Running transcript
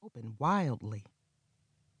open wildly.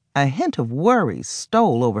 A hint of worry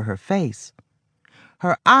stole over her face.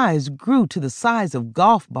 Her eyes grew to the size of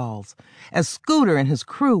golf balls as Scooter and his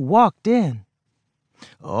crew walked in.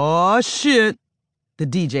 "Aw, shit," the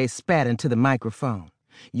DJ spat into the microphone.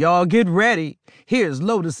 "Y'all get ready. Here's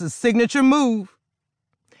Lotus's signature move."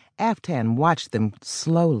 Aftan watched them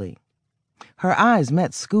slowly. Her eyes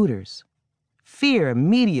met Scooter's. Fear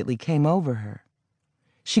immediately came over her.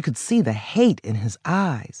 She could see the hate in his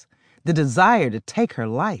eyes, the desire to take her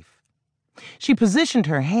life. She positioned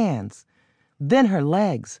her hands, then her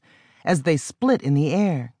legs, as they split in the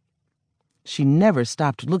air. She never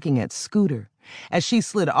stopped looking at Scooter as she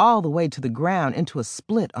slid all the way to the ground into a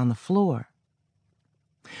split on the floor.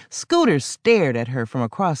 Scooter stared at her from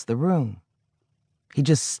across the room. He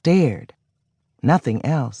just stared, nothing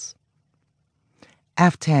else.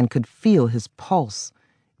 Aftan could feel his pulse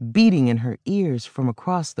beating in her ears from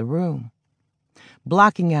across the room,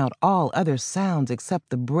 blocking out all other sounds except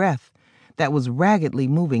the breath that was raggedly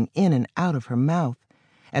moving in and out of her mouth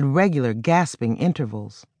at regular gasping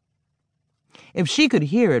intervals. If she could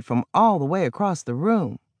hear it from all the way across the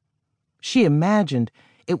room, she imagined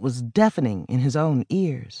it was deafening in his own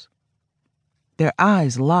ears. Their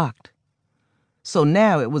eyes locked, so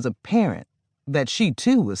now it was apparent that she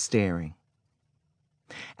too was staring.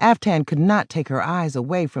 Aftan could not take her eyes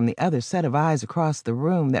away from the other set of eyes across the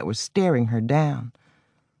room that were staring her down.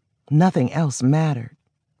 Nothing else mattered.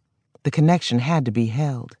 The connection had to be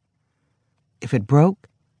held. If it broke,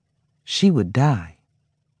 she would die.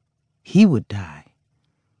 He would die.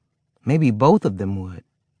 Maybe both of them would.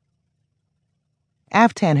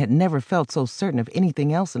 Aftan had never felt so certain of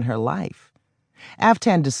anything else in her life.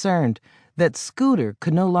 Aftan discerned that Scooter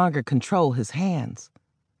could no longer control his hands.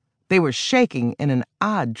 They were shaking in an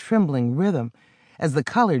odd, trembling rhythm as the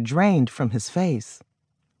color drained from his face.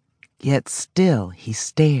 Yet still he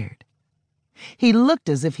stared. He looked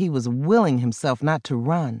as if he was willing himself not to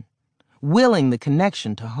run, willing the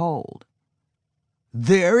connection to hold.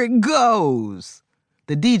 "There it goes!"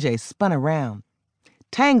 The DJ spun around,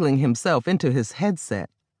 tangling himself into his headset.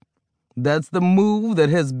 "That's the move that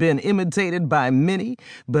has been imitated by many,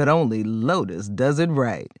 but only Lotus does it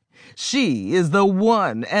right. She is the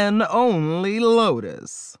one and only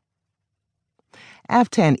Lotus."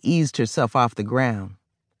 Aftan eased herself off the ground.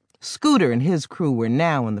 Scooter and his crew were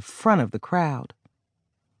now in the front of the crowd.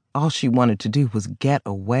 All she wanted to do was get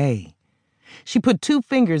away. She put 2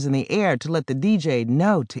 fingers in the air to let the DJ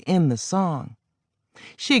know to end the song.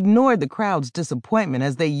 She ignored the crowd's disappointment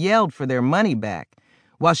as they yelled for their money back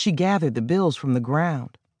while she gathered the bills from the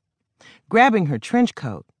ground. Grabbing her trench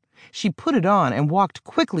coat, she put it on and walked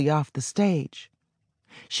quickly off the stage.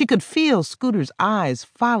 She could feel Scooter's eyes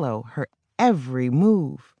follow her every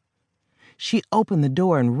move. She opened the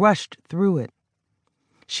door and rushed through it.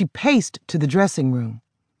 She paced to the dressing room.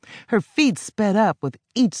 Her feet sped up with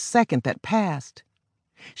each second that passed.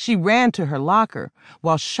 She ran to her locker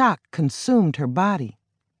while shock consumed her body.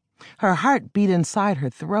 Her heart beat inside her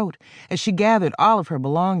throat as she gathered all of her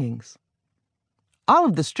belongings. All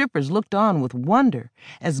of the strippers looked on with wonder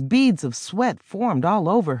as beads of sweat formed all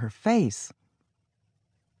over her face.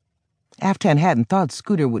 Aftan hadn't thought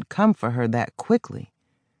Scooter would come for her that quickly.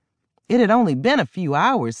 It had only been a few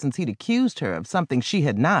hours since he'd accused her of something she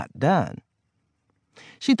had not done.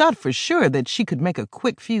 She thought for sure that she could make a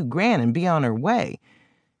quick few grand and be on her way,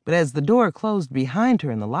 but as the door closed behind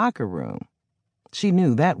her in the locker room, she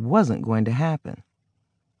knew that wasn't going to happen.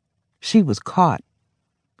 She was caught,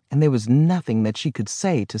 and there was nothing that she could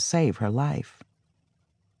say to save her life.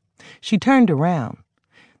 She turned around.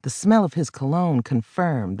 The smell of his cologne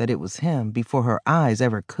confirmed that it was him before her eyes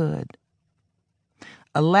ever could.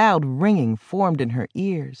 A loud ringing formed in her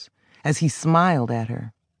ears as he smiled at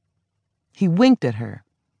her. He winked at her,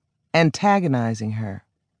 antagonizing her.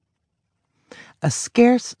 A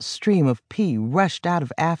scarce stream of pee rushed out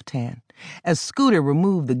of Aftan as Scooter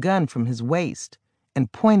removed the gun from his waist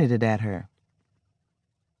and pointed it at her.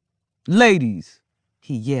 "Ladies,"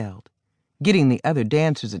 he yelled, getting the other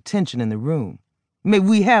dancers' attention in the room, "may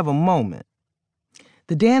we have a moment?"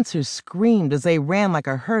 The dancers screamed as they ran like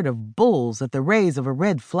a herd of bulls at the raise of a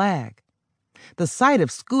red flag. The sight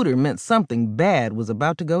of Scooter meant something bad was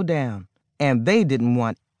about to go down, and they didn't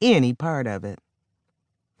want any part of it.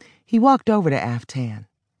 He walked over to Aftan.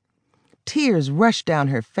 Tears rushed down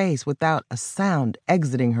her face without a sound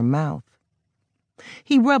exiting her mouth.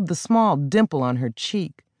 He rubbed the small dimple on her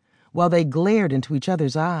cheek while they glared into each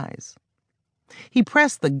other's eyes. He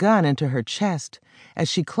pressed the gun into her chest as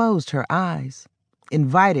she closed her eyes,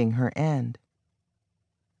 inviting her end.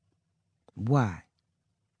 Why?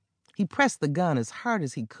 He pressed the gun as hard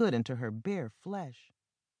as he could into her bare flesh.